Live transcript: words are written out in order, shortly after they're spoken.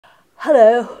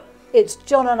Hello, it's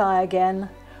John and I again.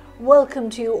 Welcome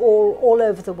to you all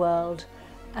over the world,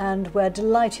 and we're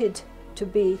delighted to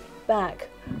be back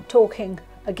talking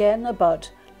again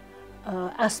about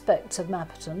aspects of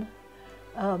Mapperton.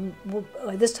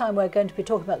 This time we're going to be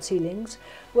talking about ceilings.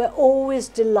 We're always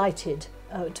delighted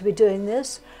to be doing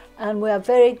this, and we're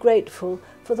very grateful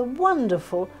for the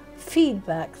wonderful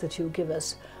feedback that you give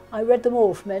us. I read them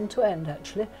all from end to end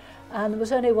actually, and there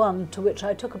was only one to which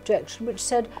I took objection, which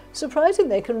said, surprising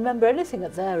they can remember anything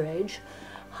at their age.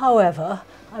 However,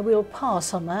 I will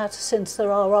pass on that since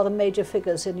there are rather major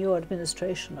figures in your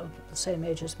administration of the same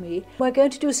age as me. We're going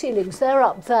to do ceilings, they're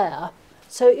up there.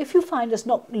 So if you find us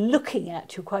not looking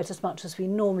at you quite as much as we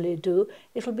normally do,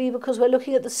 it'll be because we're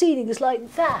looking at the ceilings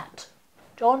like that.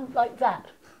 John, like that.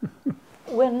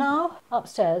 We're now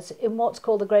upstairs in what's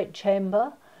called the Great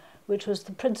Chamber, which was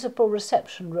the principal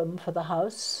reception room for the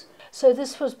house. So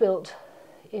this was built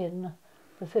in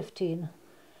the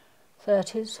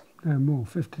 1530s. No more,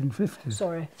 1550s.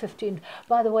 Sorry, 15.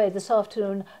 By the way, this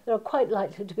afternoon there are quite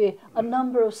likely to be a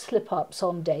number of slip-ups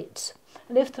on dates.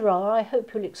 And if there are, I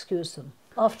hope you'll excuse them.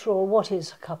 After all, what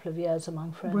is a couple of years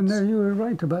among friends? Well, no, you were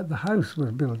right about the house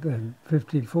was built then,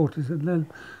 1540s, and then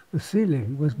the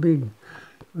ceiling was done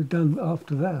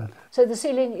after that. So the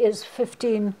ceiling is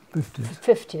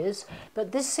 1550s,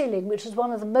 but this ceiling, which is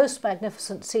one of the most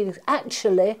magnificent ceilings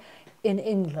actually in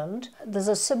England, there's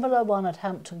a similar one at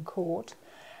Hampton Court,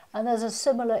 and there's a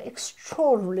similar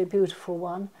extraordinarily beautiful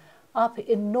one up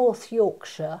in North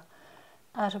Yorkshire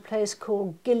at a place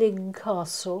called Gilling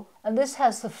Castle. And this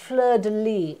has the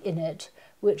fleur-de-lis in it,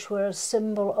 which were a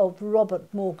symbol of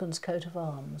Robert Morgan's coat of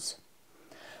arms.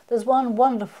 There's one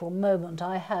wonderful moment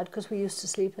I had, because we used to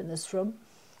sleep in this room,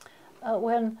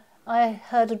 when I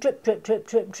heard a drip, drip, drip,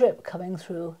 drip, drip coming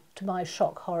through, to my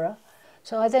shock horror.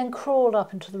 So I then crawled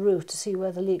up into the roof to see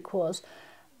where the leak was,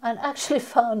 and actually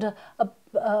found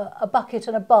a bucket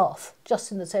and a bath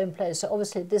just in the same place. So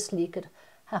obviously this leak had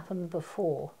happened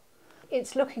before.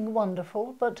 It's looking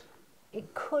wonderful, but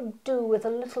it could do with a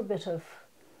little bit of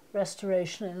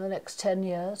restoration in the next 10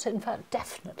 years. In fact,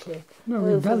 definitely. No,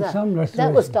 we've done some restoration.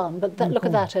 That was done, but look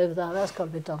at that over there. That's got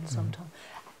to be done sometime.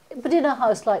 But in a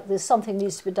house like this, something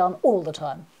needs to be done all the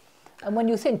time. And when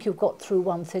you think you've got through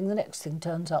one thing, the next thing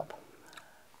turns up.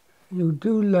 You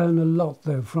do learn a lot,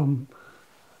 though, from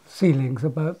ceilings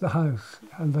about the house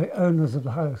and the owners of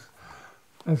the house.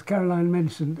 As Caroline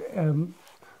mentioned,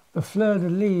 the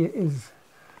fleur-de-lis is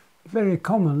very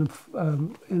common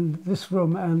in this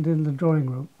room and in the drawing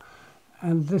room.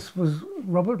 And this was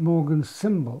Robert Morgan's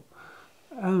symbol.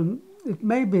 It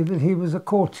may be that he was a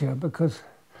courtier because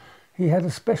he had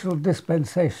a special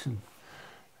dispensation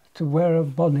to wear a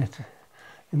bonnet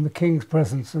in the king's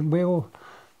presence, and we all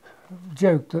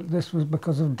joked that this was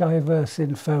because of diverse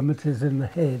infirmities in the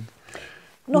head.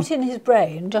 Not in his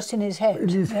brain, just in his head. In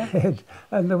his head.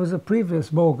 And there was a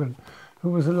previous Morgan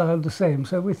who was allowed the same,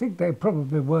 so we think they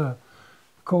probably were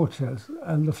courtiers,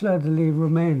 and the fleur-de-lis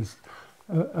remains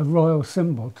a royal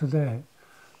symbol today.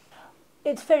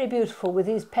 It's very beautiful with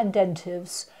these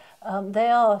pendentives. They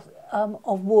are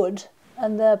of wood,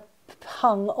 and they're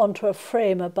hung onto a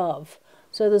frame above.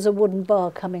 So there's a wooden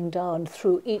bar coming down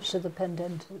through each of the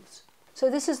pendentives. So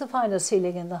this is the finest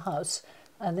ceiling in the house,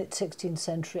 and it's 16th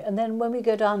century. And then when we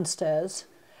go downstairs,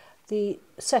 the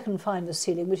second finest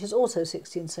ceiling, which is also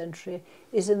 16th century,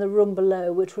 is in the room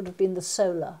below, which would have been the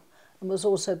solar, and was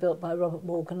also built by Robert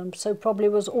Morgan, and so probably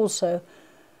was also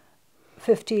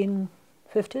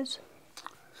 1550s.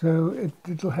 So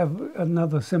it'll have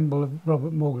another symbol of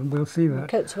Robert Morgan, we'll see that.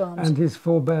 Coats of arms. And his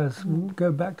forebears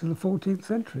go back to the 14th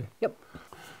century. Yep.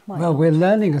 Well, we're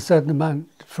learning a certain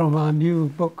amount from our new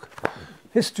book,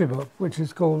 history book, which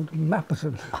is called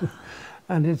Mapperton.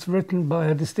 And it's written by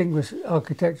a distinguished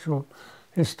architectural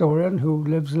historian who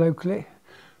lives locally.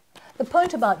 The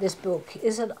point about this book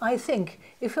is that I think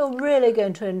if you're really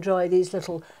going to enjoy these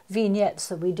little vignettes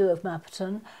that we do of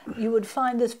Mapperton, you would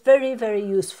find this very, very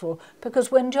useful, because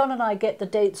when John and I get the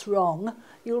dates wrong,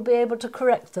 you'll be able to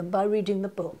correct them by reading the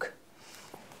book.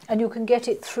 And you can get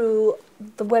it through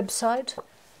the website,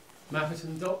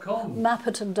 Mapperton.com.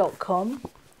 Mapperton.com,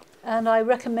 and I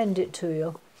recommend it to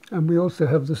you. And we also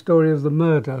have the story of the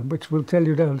murder, which we'll tell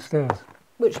you downstairs.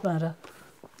 Which murder?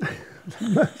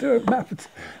 Murder at Mapperton.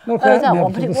 Not that Mapperton,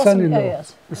 one, but it the wasn't. son-in-law. Oh,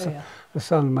 yes. The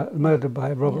son murdered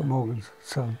by Robert Morgan's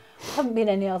son. Haven't been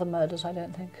any other murders, I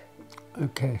don't think.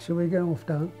 Okay, shall we go off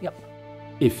down? Yep.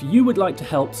 If you would like to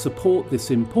help support this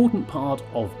important part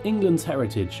of England's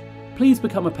heritage, please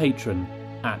become a patron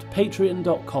at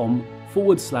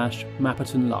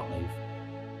patreon.com/Mapperton Live.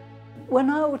 When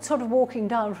I was sort of walking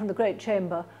down from the Great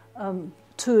Chamber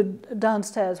to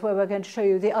downstairs where we're going to show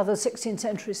you the other 16th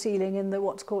century ceiling in the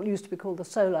used to be called the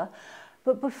solar.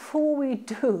 But before we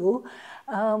do,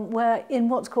 we're in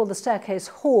what's called the staircase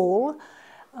hall,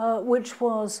 which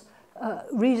was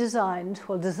designed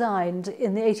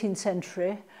in the 18th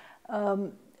century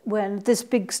when this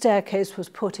big staircase was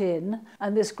put in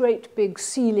and this great big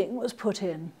ceiling was put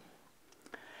in.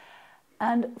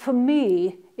 And for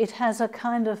me, it has a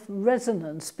kind of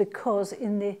resonance because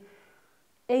in the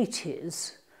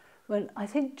 80s, when I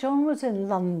think John was in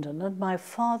London and my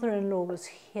father-in-law was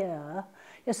here.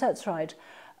 Yes, that's right.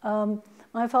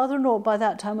 My father-in-law by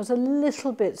that time was a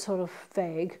little bit sort of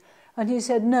vague, and he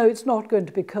said, no, it's not going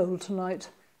to be cold tonight,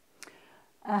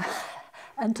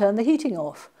 and turned the heating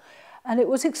off. And it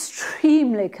was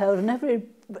extremely cold, and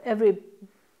every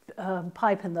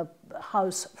pipe in the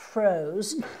house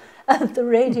froze, and the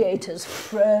radiators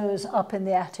froze up in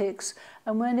the attics,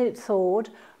 and when it thawed,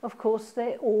 of course,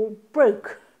 they all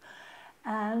broke.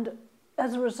 And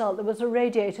as a result, there was a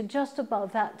radiator just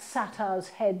above that satyr's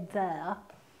head there.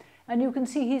 And you can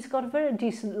see he's got a very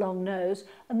decent long nose,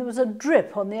 and there was a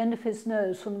drip on the end of his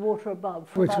nose from the water above.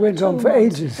 For which went on for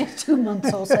ages. 2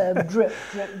 months or so, drip,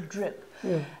 drip, drip.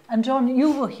 Yeah. And John,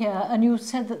 you were here, and you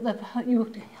said that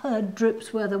you heard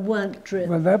drips where there weren't drips.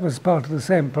 Well, that was part of the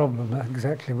same problem,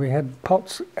 exactly. We had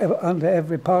pots under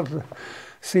every part of the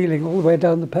ceiling, all the way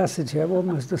down the passage here,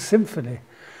 almost a symphony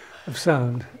of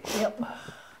sound. Yep.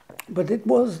 But it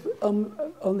was on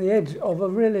the edge of a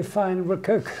really fine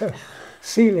Rococo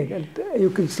ceiling, and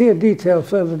you can see a detail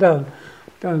further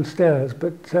downstairs.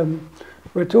 But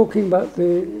we're talking about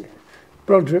the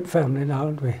Brodrick family now,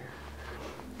 aren't we?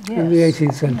 Yes. In the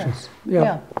 18th century.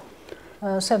 Yes.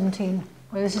 Yeah. 17.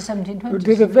 Well, this is 1720s. Who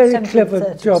did a very 1730s.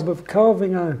 clever job of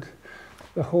carving out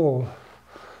the hall,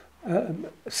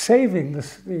 saving the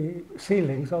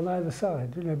ceilings on either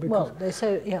side. You know, because well, they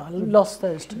say lost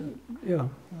those two. Yeah.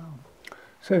 Wow.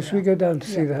 So should we go down to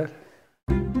see that?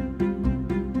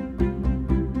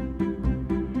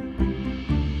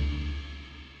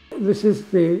 This is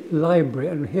the library,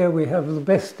 and here we have the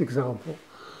best example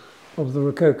of the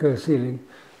Rococo ceiling.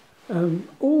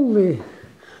 All the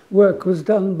work was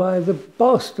done by the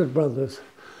Bastard brothers,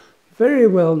 very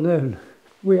well known.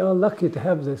 We are lucky to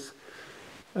have this.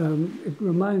 It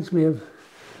reminds me of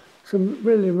some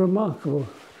really remarkable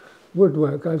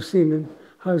woodwork I've seen in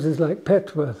houses like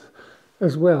Petworth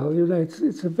as well. You know,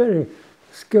 it's a very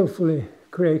skillfully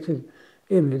created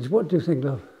image. What do you think,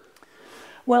 love?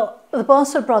 Well, the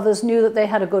Bastard brothers knew that they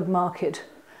had a good market,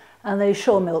 and they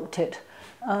sure milked it.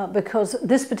 Because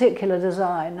this particular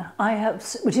design,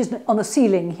 which is on the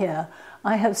ceiling here,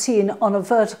 I have seen on a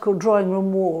vertical drawing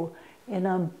room wall in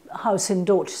a house in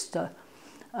Dorchester.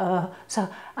 And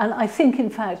I think,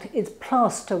 in fact, it's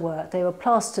plaster work. They were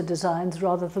plaster designs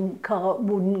rather than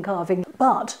wooden carving.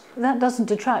 But that doesn't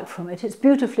detract from it. It's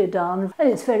beautifully done, and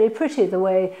it's very pretty the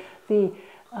way the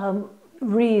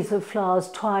wreaths of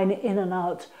flowers twine in and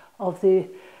out of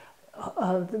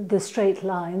the straight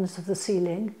lines of the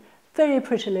ceiling. Very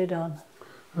prettily done.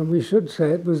 And we should say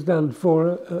it was done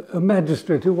for a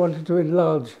magistrate who wanted to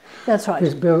enlarge his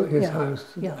house.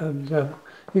 Yeah. And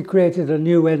he created a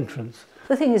new entrance.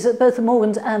 The thing is that both the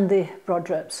Morgans and the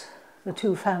Brodricks, the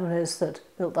two families that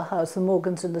built the house, the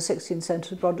Morgans in the 16th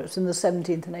century, the Brodricks in the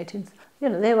 17th and 18th, you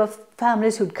know, they were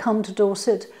families who'd come to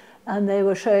Dorset, and they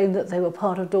were showing that they were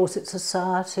part of Dorset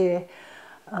society.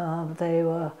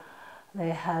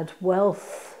 They had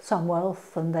wealth, some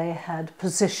wealth, and they had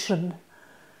position,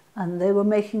 and they were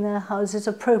making their houses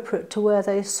appropriate to where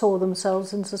they saw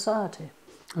themselves in society.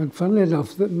 And funnily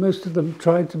enough, that most of them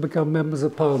tried to become members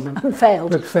of Parliament. And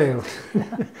failed. But failed.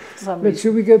 But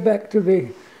should we go back to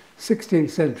the 16th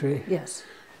century? Yes.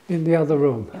 In the other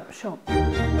room? Yeah, sure.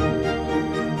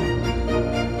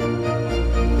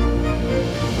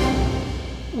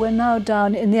 We're now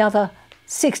down in the other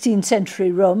 16th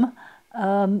century room,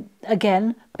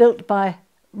 again built by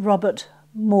Robert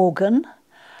Morgan,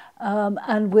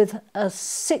 and with a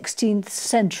 16th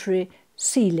century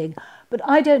ceiling. But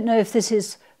I don't know if this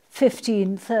is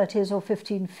 1530s or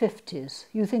 1550s.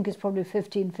 You think it's probably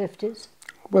 1550s?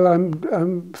 Well,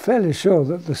 I'm fairly sure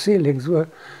that the ceilings were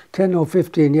 10 or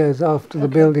 15 years after the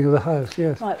building of the house,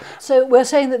 yes. Right, so we're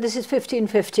saying that this is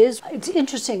 1550s. It's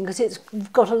interesting because it's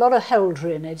got a lot of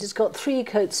heraldry in it. It's got 3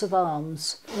 coats of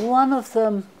arms. One of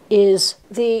them is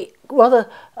the rather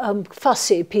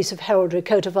fussy piece of heraldry,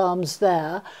 coat of arms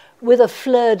there, with a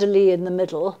fleur-de-lis in the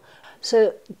middle.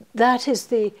 So that is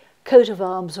the coat of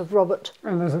arms of Robert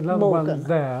Morgan. And there's another one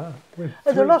there with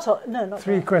there are a lot of, no, not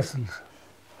 3 crescents.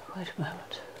 Wait a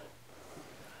moment.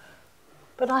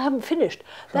 But I haven't finished.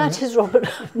 That is Robert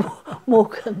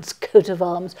Morgan's coat of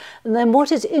arms. And then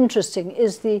what is interesting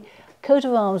is the coat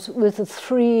of arms with the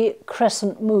 3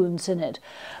 crescent moons in it.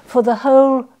 For the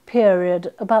whole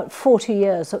period, about 40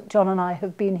 years that John and I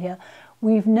have been here,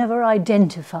 we've never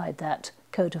identified that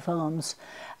coat of arms.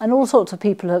 And all sorts of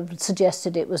people have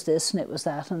suggested it was this and it was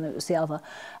that and it was the other.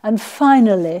 And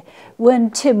finally,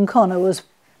 when Tim Connor was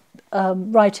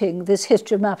writing this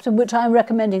history of Mapperton, which I'm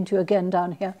recommending to you again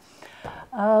down here,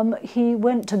 he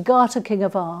went to Garter King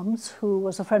of Arms, who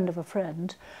was a friend of a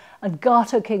friend, and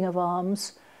Garter King of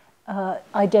Arms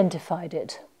identified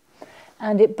it.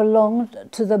 And it belonged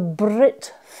to the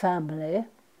Britt family,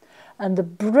 and the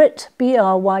Britt,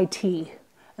 B-R-Y-T,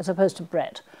 as opposed to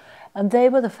Brett. And they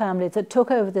were the family that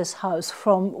took over this house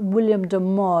from William de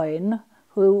Moyne,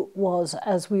 who was,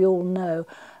 as we all know,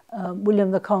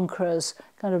 William the Conqueror's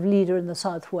kind of leader in the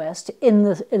southwest in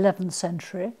the 11th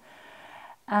century.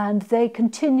 And they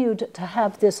continued to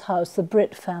have this house, the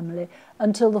Britt family,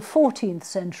 until the 14th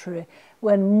century,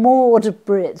 when Maud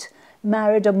Britt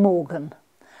married a Morgan.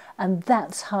 And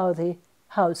that's how the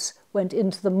house went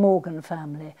into the Morgan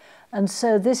family. And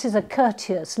so this is a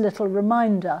courteous little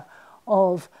reminder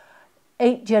of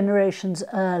 8 generations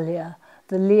earlier,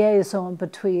 the liaison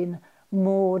between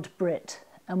Maud Britt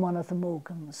and one of the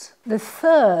Morgans. The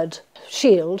third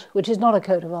shield, which is not a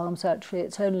coat of arms actually,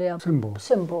 it's only a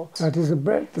symbol. That is the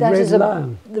red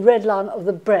lion. The red lion of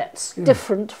the Bretts,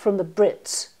 different from the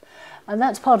Brits. And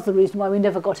that's part of the reason why we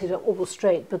never got it all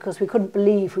straight, because we couldn't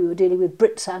believe we were dealing with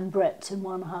Brits and Bretts in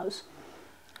one house.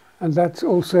 And that's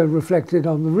also reflected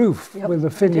on the roof with the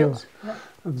finial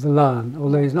of the lion.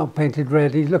 Although he's not painted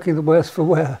red, he's looking the worse for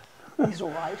wear. He's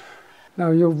all right.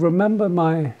 Now, you'll remember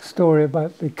my story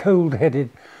about the cold-headed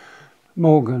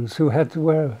Morgans who had to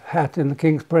wear a hat in the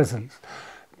king's presence.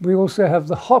 We also have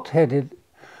the hot-headed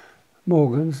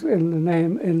Morgans in the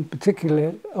name, in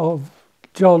particular, of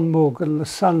John Morgan, the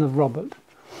son of Robert,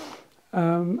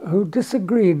 who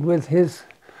disagreed with his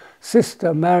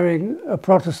sister marrying a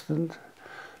Protestant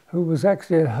who was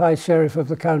actually a high sheriff of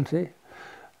the county.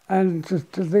 And to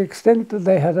the extent that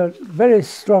they had a very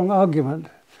strong argument,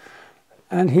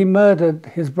 and he murdered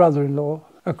his brother-in-law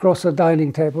across a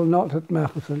dining table, not at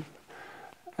Mapperton.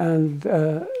 And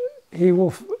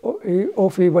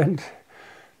off he went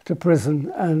to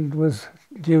prison and was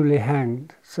duly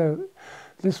hanged. So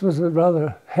this was a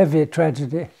rather heavy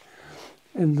tragedy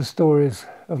in the stories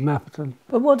of Mapperton.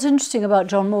 But what's interesting about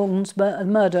John Morgan's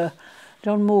murder,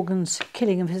 John Morgan's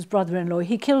killing of his brother-in-law,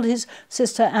 he killed his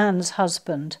sister Anne's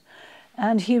husband,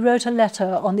 and he wrote a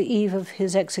letter on the eve of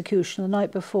his execution the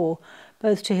night before,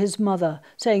 both to his mother,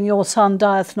 saying, "Your son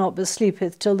dieth not, but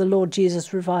sleepeth till the Lord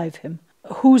Jesus revive him.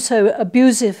 Whoso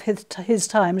abuseth his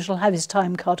time shall have his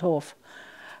time cut off."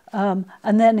 And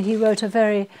then he wrote a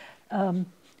very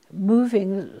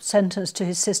moving sentence to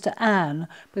his sister Anne,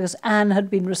 because Anne had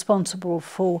been responsible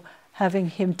for having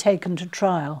him taken to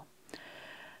trial.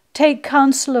 "Take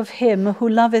counsel of him who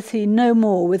loveth thee no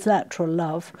more with lateral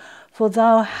love, for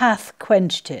thou hast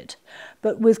quenched it,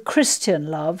 but with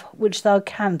Christian love, which thou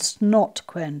canst not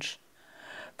quench.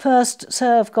 First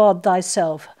serve God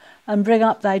thyself, and bring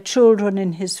up thy children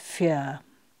in his fear."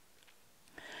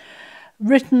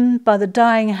 Written by the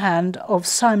dying hand of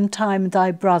sometime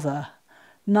thy brother,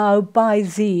 now by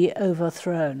thee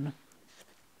overthrown.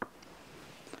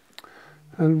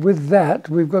 And with that,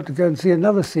 we've got to go and see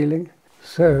another ceiling.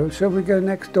 So, shall we go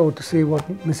next door to see what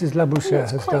Mrs. Labouchere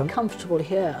has done? It's quite comfortable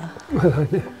here. Well, I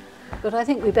know. But I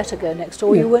think we better go next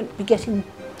door. You won't be getting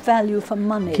value for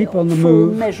money. Keep on the full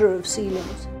move. Measure of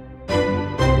ceilings.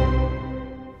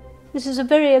 This is a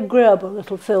very agreeable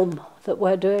little film that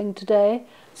we're doing today,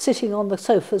 sitting on the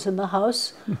sofas in the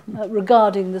house,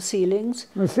 regarding the ceilings.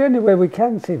 Well, it's the only way we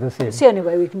can see the ceiling. It's the only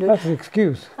way we can do it. That's an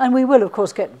excuse. And we will, of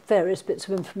course, get various bits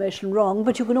of information wrong,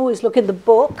 but you can always look in the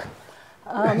book,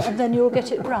 and then you'll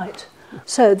get it right.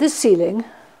 So this ceiling...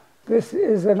 This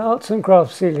is an arts and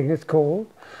crafts ceiling, it's called,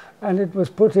 and it was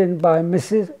put in by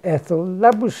Mrs. Ethel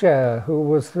Labouchere, who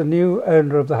was the new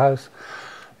owner of the house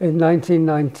in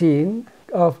 1919,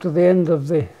 after the end of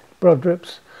the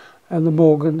Brodrips and the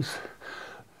Morgans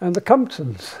and the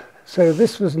Comptons. So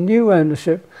this was new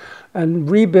ownership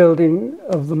and rebuilding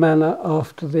of the manor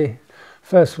after the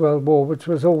First World War, which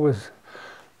was always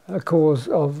a cause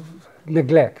of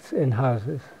neglect in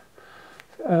houses.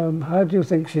 How do you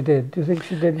think she did? Do you think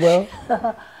she did well?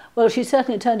 Well, she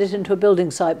certainly turned it into a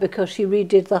building site because she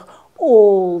redid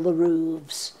all the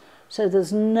roofs. So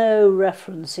there's no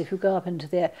reference, if you go up into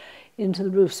the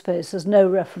roof space, there's no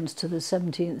reference to the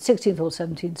 16th or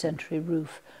 17th century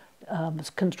roof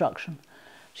construction.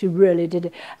 She really did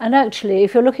it. And actually,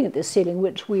 if you're looking at this ceiling,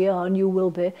 which we are and you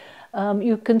will be,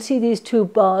 you can see these two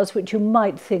bars, which you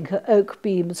might think are oak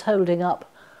beams holding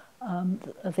up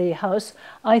the house.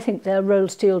 I think they're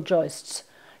rolled steel joists,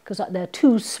 because they're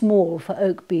too small for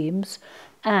oak beams.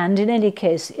 And in any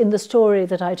case, in the story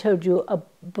that I told you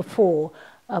before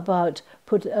about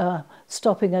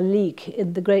stopping a leak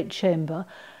in the great chamber,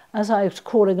 as I was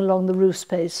crawling along the roof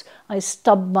space, I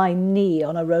stubbed my knee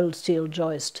on a rolled steel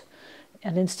joist.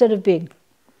 And instead of being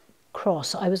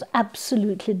cross, I was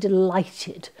absolutely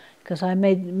delighted, because I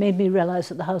made me realise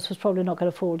that the house was probably not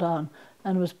going to fall down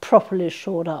and was properly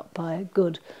shored up by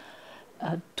good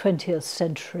 20th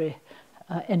century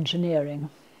engineering.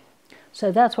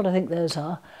 So that's what I think those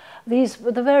are.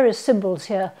 The various symbols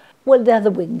here, well, they're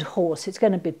the winged horse. It's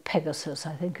going to be Pegasus,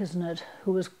 I think, isn't it?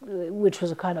 Which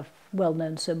was a kind of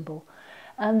well-known symbol.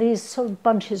 And these sort of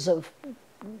bunches of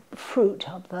fruit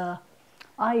up there,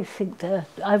 I think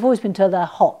I've always been told they're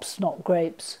hops, not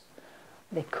grapes.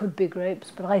 They could be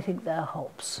grapes, but I think they're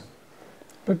hops.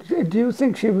 But do you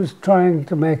think she was trying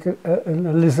to make an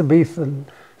Elizabethan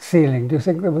ceiling? Do you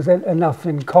think there was enough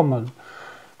in common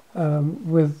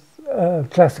with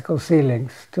classical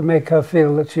ceilings to make her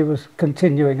feel that she was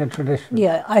continuing a tradition?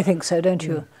 Yeah, I think so, don't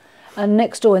you? And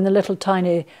next door, in the little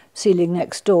tiny ceiling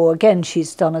next door, again,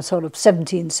 she's done a sort of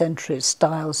 17th century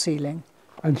style ceiling.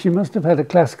 And she must have had a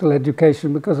classical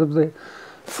education because of the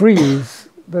frieze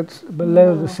that's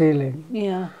below the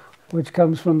ceiling, which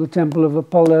comes from the Temple of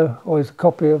Apollo, or is a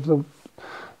copy of the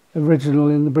original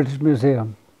in the British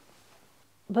Museum.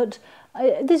 But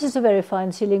this is a very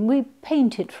fine ceiling. We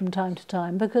paint it from time to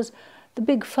time because the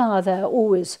big fire there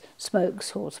always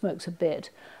smokes, or smokes a bit,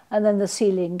 and then the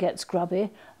ceiling gets grubby,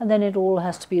 and then it all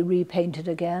has to be repainted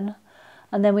again.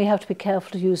 And then we have to be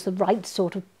careful to use the right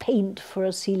sort of paint for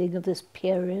a ceiling of this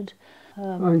period.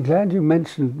 I'm glad you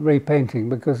mentioned repainting,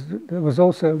 because there was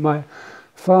also my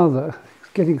father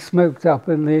getting smoked up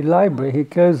in the library. He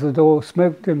closed the door,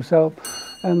 smoked himself,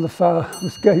 and the fire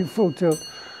was going full tilt.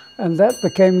 And that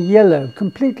became yellow,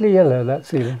 completely yellow, that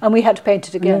ceiling. And we had to paint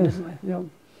it again, Yes, didn't we? yeah.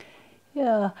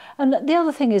 Yeah, and the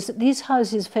other thing is that these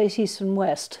houses face east and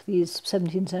west, these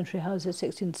 17th century houses,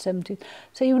 16th, 17th.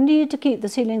 So you need to keep the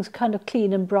ceilings kind of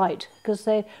clean and bright because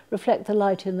they reflect the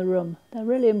light in the room. They're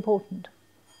really important.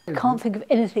 I can't think of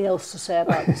anything else to say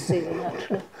about the ceiling,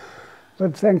 actually.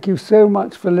 But thank you so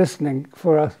much for listening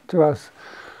to us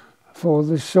for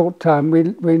this short time.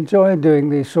 We enjoy doing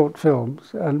these short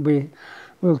films, and we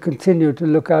will continue to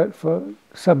look out for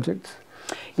subjects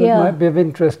that might be of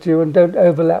interest to you and don't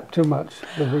overlap too much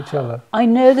with each other. I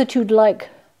know that you'd like,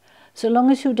 so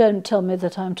long as you don't tell me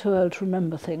that I'm too old to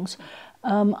remember things,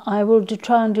 I will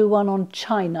try and do one on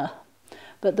China.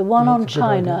 But the one on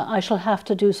China, I shall have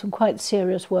to do some quite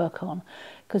serious work on,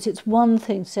 because it's one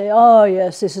thing to say, oh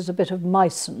yes, this is a bit of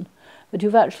Meissen, but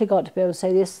you've actually got to be able to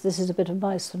say, this is a bit of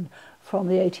Meissen from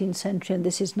the 18th century and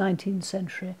this is 19th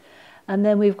century. And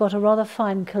then we've got a rather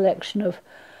fine collection of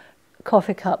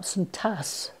coffee cups and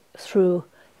tasses through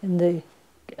in the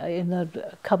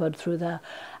cupboard through there.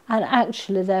 And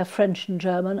actually they're French and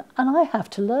German, and I have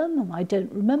to learn them. I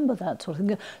don't remember that sort of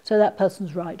thing. So that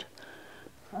person's right.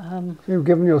 You've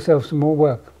given yourself some more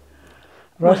work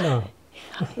right now.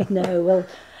 No, well,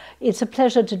 it's a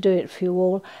pleasure to do it for you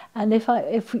all. And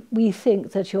if we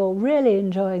think that you're really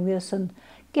enjoying this and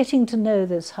getting to know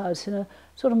this house in a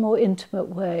sort of more intimate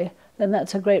way, then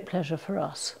that's a great pleasure for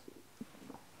us.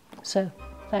 So,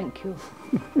 thank you.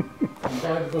 And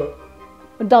buy the book.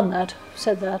 I've done that,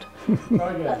 said that.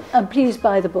 And please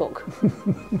buy the book.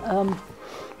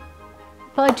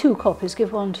 Buy 2 copies,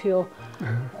 give one to your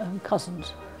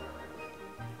cousins.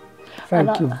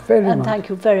 Thank you very much. And thank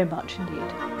you very much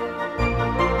indeed.